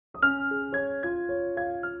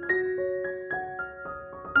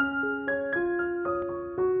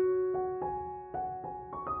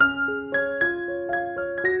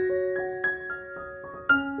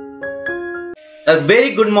A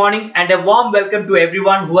very good morning and a warm welcome to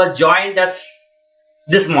everyone who has joined us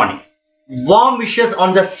this morning. Warm wishes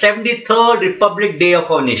on the 73rd Republic Day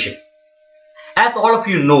of our nation. As all of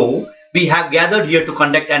you know, we have gathered here to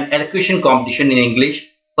conduct an elocution competition in English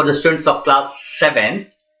for the students of class 7.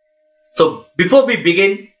 So before we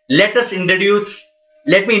begin, let me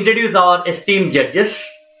introduce our esteemed judges,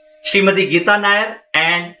 Srimati Geeta Nair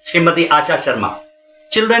and Srimati Asha Sharma.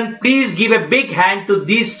 Children, please give a big hand to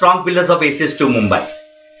these strong pillars of ACS to Mumbai.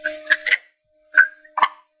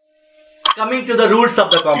 Coming to the rules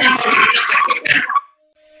of the competition.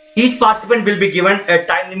 Each participant will be given a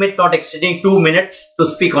time limit not exceeding 2 minutes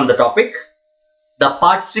to speak on the topic. The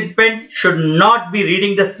participant should not be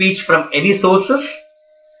reading the speech from any sources.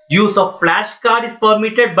 Use of flashcard is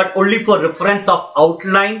permitted but only for reference of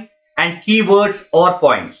outline and keywords or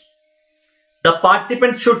points. The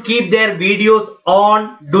participants should keep their videos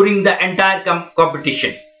on during the entire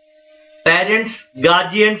competition. Parents,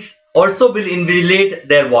 guardians also will invigilate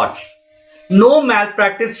their wards. No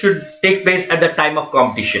malpractice should take place at the time of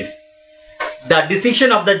competition. The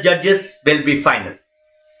decision of the judges will be final.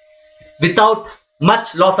 Without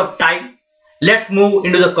much loss of time, let's move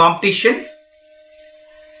into the competition.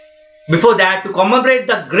 Before that, to commemorate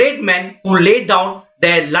the great men who laid down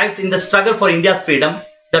their lives in the struggle for India's freedom,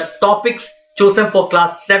 the topics chosen for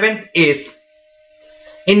class 7th is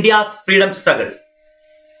India's freedom struggle.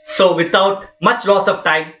 So without much loss of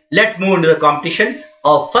time, let's move into the competition.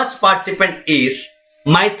 Our first participant is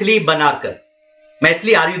Maithili Banarkar.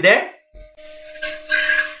 Maithili, are you there?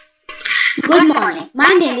 Good morning.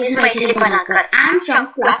 My name is Maithili Banarkar. I am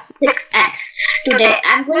from class 6X. Today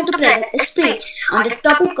I am going to present a speech on the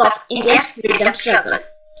topic of India's freedom struggle.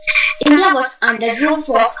 India was under rule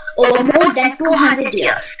for over more than 200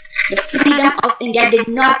 years. The freedom of India did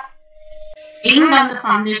not bring on the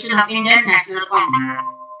foundation of Indian national Congress.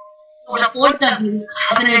 To support the view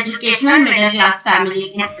of an educational middle class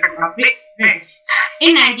family in front of British.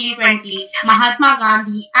 In 1920, Mahatma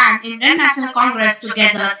Gandhi and Indian National Congress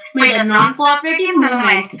together made a non-cooperative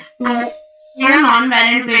movement in a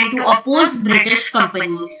non-violent way to oppose British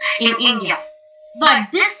companies in India.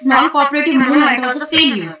 But this non-cooperative movement was a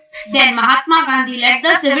failure. Then Mahatma Gandhi led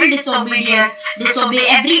the civil disobey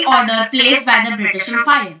every order placed by the British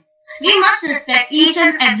Empire. We must respect each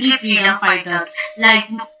and every freedom fighter like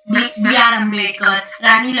B.R. Ambedkar,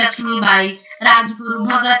 Rani Lakshmi Bai, Rajguru,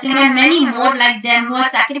 Bhagat Singh and many more like them who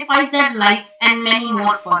have sacrificed their life and many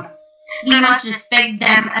more for us. We must respect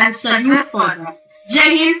them and salute for them. Jai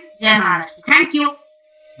Hind, Jai Maharashtra. Thank you.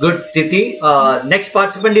 Good, Titi. Next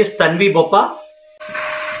participant is Tanvi Bopa.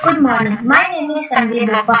 Good morning. My name is Tanvi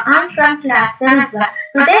Bopa. I am from class 7.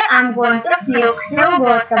 Today I am going to few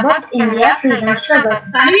words about India's freedom struggle.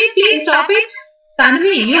 Tanvi, please stop it.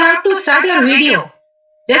 Tanvi, you have to start your video.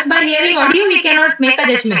 Just by hearing audio, we cannot make a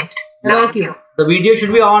judgment about you. The video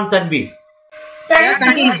should be on, Tanvi. Can you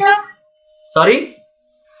see me, sir? Sorry?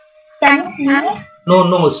 Can you see me?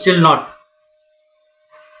 No, still not.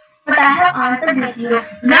 But I have on the video.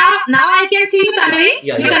 Now I can see you, Tanvi.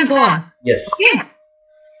 Yeah, you can go on. Yes. Okay.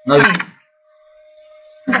 Now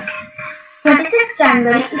 26th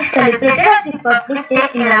January is celebrated as Republic Day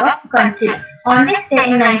in our country. On this day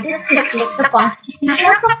in 1950, the constitution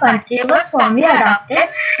of the country was formally adopted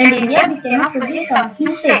and India became a fully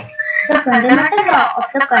sovereign state. The fundamental law of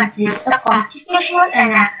the country, the constitution, was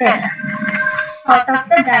enacted out of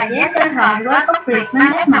the guidance and hard work of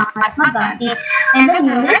great-men like Mahatma Gandhi and the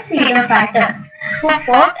numerous freedom fighters who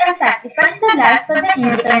fought and sacrificed their lives for the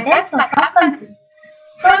independence of our country.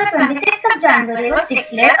 So the 26th of January was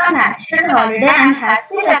declared a national holiday and has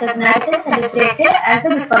been recognized and celebrated as the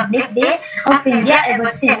Republic Day of India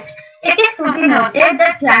ever since. It is to be noted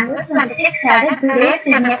that January 26 had a great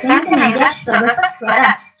significance in India's struggle for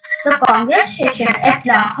Swaraj. The Congress session at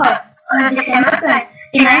Lahore on December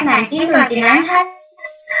 29, 1929 had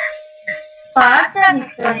passed a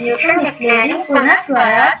resolution declaring Purna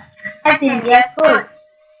Swaraj as India's goal.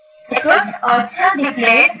 It was also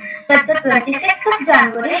declared that the 26th of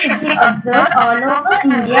January should be observed all over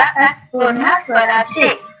India as Purna Swaraj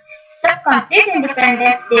Day. The complete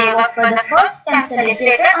Independence Day was for the first time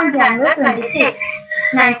celebrated on January 26,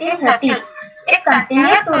 1930. It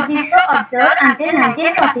continued to be so observed until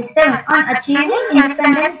 1947. On achieving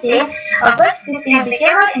Independence Day, August 15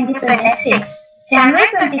 became our Independence Day. January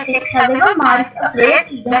 26, however, marked a great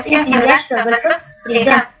event in India's struggle for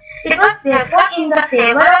freedom. It was therefore in the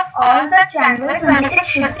favor of all that January 26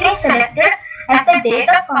 should be selected as the date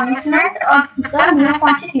of commencement of the new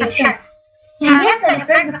constitution. India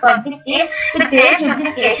celebrates Republic Day with great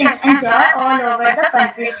jubilation and joy all over the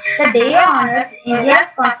country. The day honors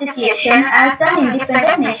India's constitution as an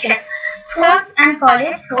independent nation. Schools and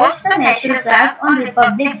colleges host the national flag on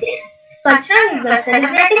Republic Day. Cultural events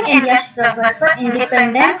celebrating India's struggle for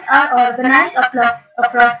independence are organized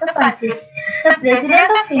across the country. The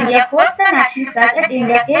President of India hosts the national flag at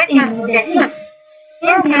India Gate in New Delhi.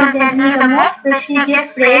 In New Delhi, the most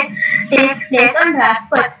prestigious parade takes place on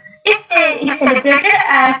Rajpath. This day is celebrated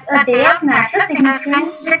as a day of national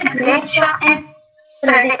significance with great show and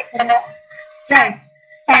pride.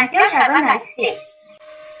 Thank you. Have a nice day.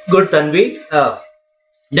 Good, Tanvi.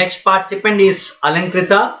 Next participant is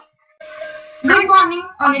Alankrita. Good morning,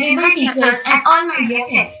 honorable teachers and all my dear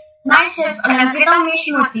friends. Myself, Alankrita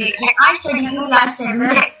Meshmoti, and I study in class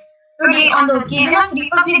 7Z. Today, on the occasion of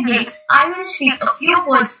Republic Day, I will speak a few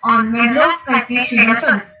words on my beloved country, Sri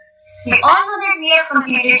Lanka. We all know that we have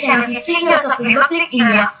completed 73 years of Republic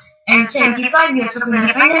India and 75 years of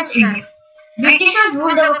Independence India. Britishers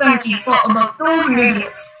ruled our country for about 200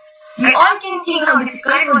 years. We all can think how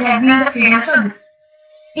difficult would have been the freedom struggle.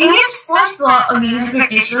 India's first war against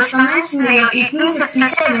British was commenced in the year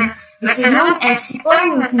 1857, which is known as Sepoy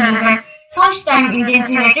Mutiny, when first time Indians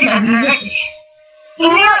united against British. In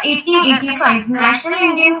the year 1885, National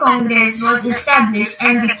Indian Congress was established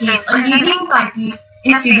and became a leading party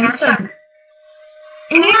in freedom struggle.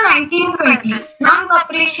 In the year 1920,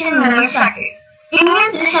 non-cooperation movement started.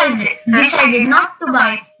 Indians decided not to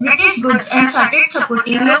buy British goods and started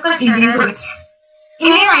supporting local Indian goods.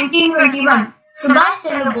 In the year 1921, Subhash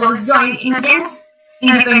Chandra Bose joined Indians'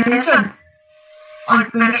 independence struggle. On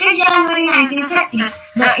 26 January 1930,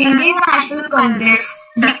 the Indian National Congress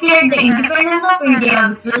declared the independence of India,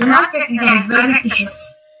 which was not recognized by Britishers.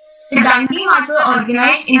 The Dandi March was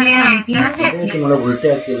organized in the year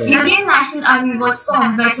 1930. Indian National Army was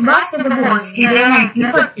formed by Subhash Chandra Bose in the year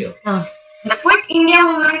 1940. The Quit India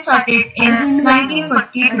movement started in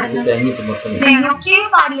 1942. The UK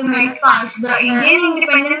Parliament passed the Indian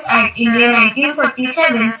Independence Act in the year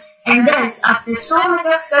 1947, and thus, after so much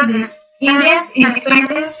of struggle, we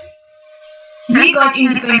got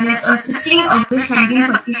independence on 15 August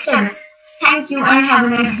 1947. Thank you and have a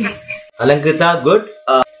nice day. Alankrita, good.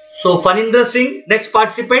 So, Fanindra Singh, next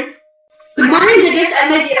participant. Good morning, judges and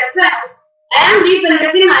my dear friends. I am Devoid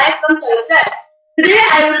from Savitar. Today,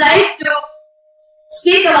 I would like to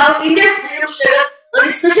speak about India's freedom struggle on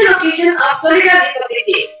the special occasion of Solitary Republic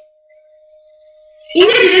Day.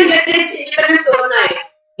 India didn't get its independence overnight.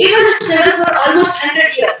 It was a struggle for almost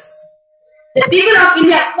 100 years. The people of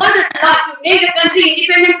India fought a lot to make the country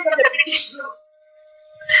independent from the British rule.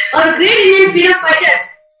 Our great Indian freedom fighters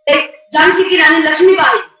like Jhansi Ki Rani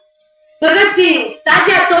Lakshmibai, Bhagat Singh,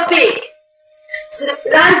 Tatya Tope,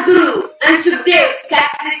 Rajguru and Sukhdev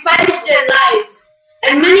sacrificed their lives,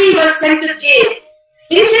 and many were sent to jail.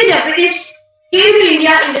 Initially, the British came to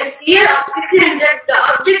India in the year of 1600 with the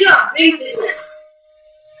objective of doing business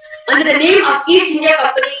under the name of East India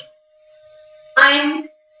Company, and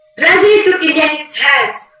gradually took India in its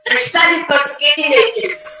hands and started persecuting the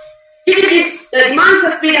Indians. Due to this, the demand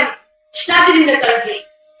for freedom started in the country.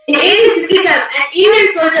 In 1857, an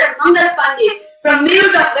Indian soldier, Mangal Pandey, from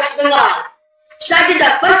Meerut of West Bengal, started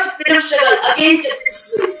the first freedom struggle against the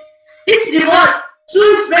British rule. This revolt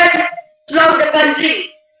soon spread throughout the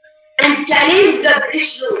country and challenged the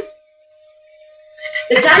British rule.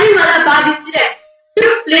 The Jallianwala Bagh incident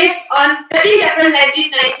took place on 13th April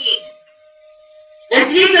 1919, and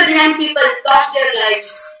 379 people lost their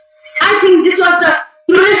lives. I think this was the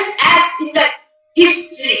cruelest acts in the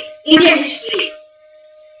Indian history.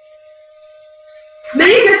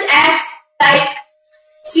 Many such acts like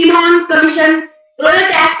Simon Commission,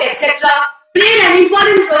 Rowlatt Act, etc. played an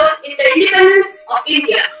important role in the independence of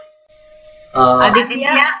India.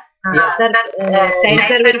 Aditya, sir, sir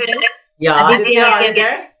will tell. Yeah, Aditya.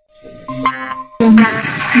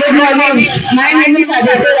 Good morning. My name is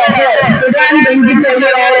Aditya Raja. Today I am going to tell you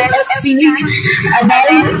a speech about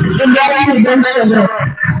India's freedom struggle.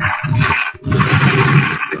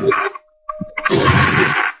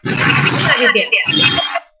 Speak.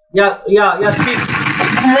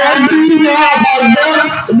 What do you know about the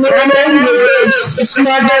independence village? It's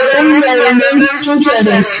not the own government's to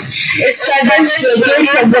cherish. It started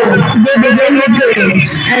decades ago. They began with rain,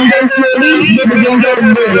 and then slowly they began to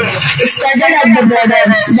build. It started at the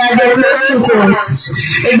borders that were close to coasts.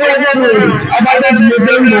 It was a rule about its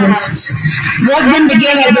independence. What then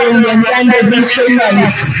became of the Indians and their peaceful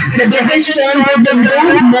life? The British turned it into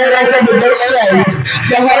more as a village tribe.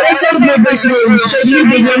 The horrors of British rule slowly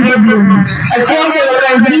began to bloom across our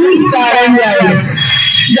country, far and wide.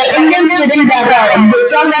 The Indians didn't back out. They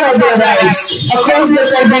fought for their rights. Across the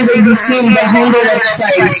country they received the hundreds of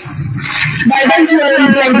stripes. Burdens were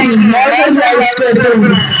in plenty, loss of lives were too.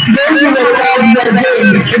 Those who were caught were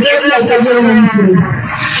jailed. It was like a woman's food.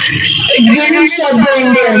 It didn't stop the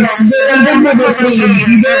Indians. They wanted to be free.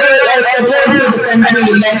 They were a support to the country,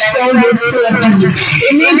 like strong roots to a tree.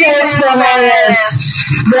 Images from ours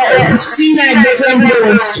were seen at different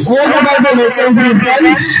posts. What about the innocent people?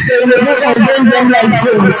 The images have been them like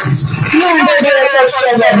ghosts. 200 years of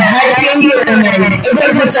struggle had came to an end. It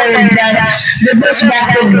was the time that they pushed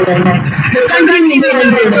back to England. The country we live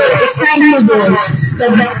in today is thanks to those, the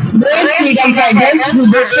brave freedom fighters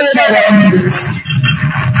who destroyed our enemies.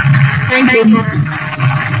 Thank you.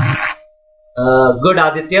 Good,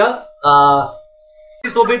 Aditya.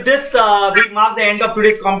 So with this, we mark the end of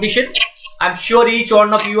today's competition. I'm sure each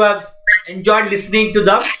one of you have enjoyed listening to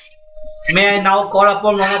them. May I now call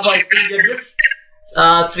upon one of our esteemed judges,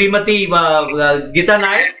 Srimati Gita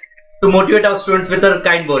Nayak, to motivate our students with her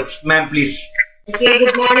kind words. Ma'am, please. Okay,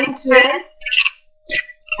 good morning, students,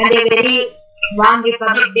 and a very warm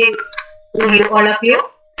Republic Day to you, all of you.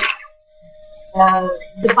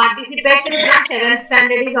 The participation from 7th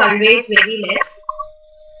standard is always very less.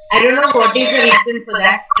 I don't know what is the reason for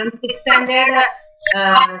that. From 6th standard,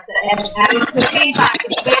 around 15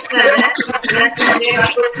 participants were there. 7th standard, of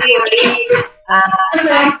course, we already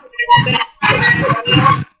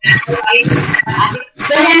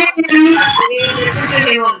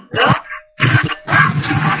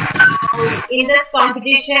in this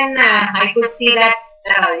competition, I could see that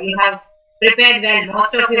you have prepared well.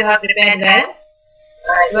 Most of you have prepared well.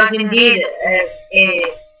 It was indeed a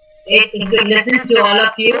good listen to all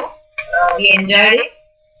of you. We enjoyed it.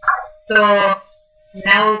 So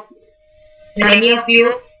now, many of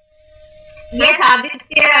you. Yes,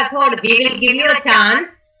 Aditya Rathod, we will give you a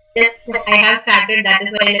chance. Just I have started, that is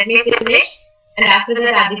why let me finish. And after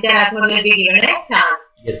that, Aditya Rathod will be given a chance.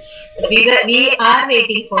 Yes. We are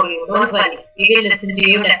waiting for you. Don't worry. We will listen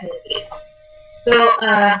to you definitely. So,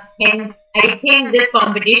 and I think this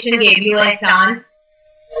competition gave you a chance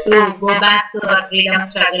to go back to our freedom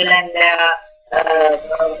struggle and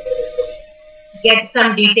get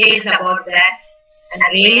some details about that. And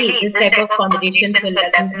really, this type of competitions will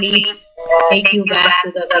definitely take you back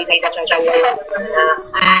to the freedom struggle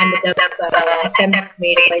and the attempts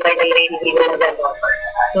made by the people.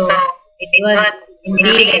 So, it was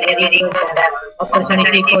indeed a very good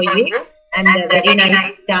opportunity for you and a very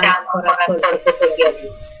nice chance for us also to hear you.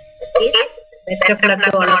 Okay? Best of luck to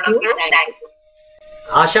all of you. Thank you.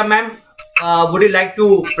 Asha ma'am, would you like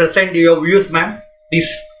to present your views, ma'am? Please.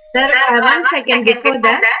 Sir, 1 second before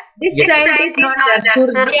that, this Yes. child is not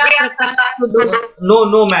Surya Prakash Kudu.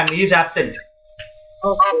 No, ma'am, he is absent.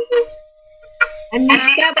 Okay. And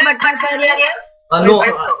Nishka Bhattacharya? No,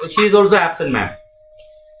 she is also absent, ma'am.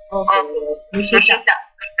 Okay. Nishita.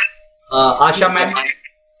 Asha ma'am.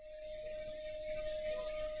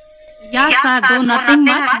 Yeah, sir, though nothing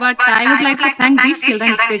much, but I would like to thank these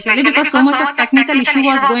children especially because so much of technical issue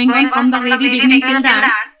was going on from the very beginning till the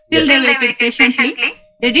end. Still they waited patiently.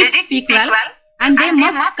 They did speak well and they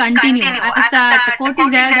must continue. If the quote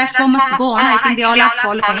is there, that show must go on. I think they all are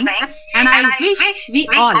following. And I wish we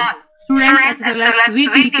all, students as well as we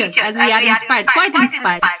teachers, as we are inspired, quite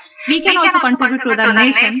inspired, we can also contribute to the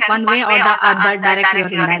nation one way or the other, directly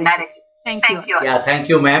or indirectly. Thank you. Yeah, thank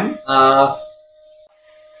you, ma'am.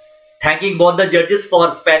 Thanking both the judges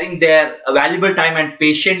for sparing their valuable time and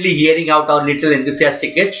patiently hearing out our little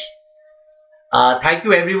enthusiastic kids. Thank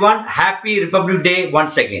you, everyone. Happy Republic Day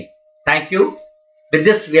once again. Thank you. With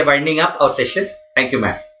this, we are winding up our session. Thank you,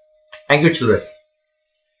 ma'am. Thank you, children.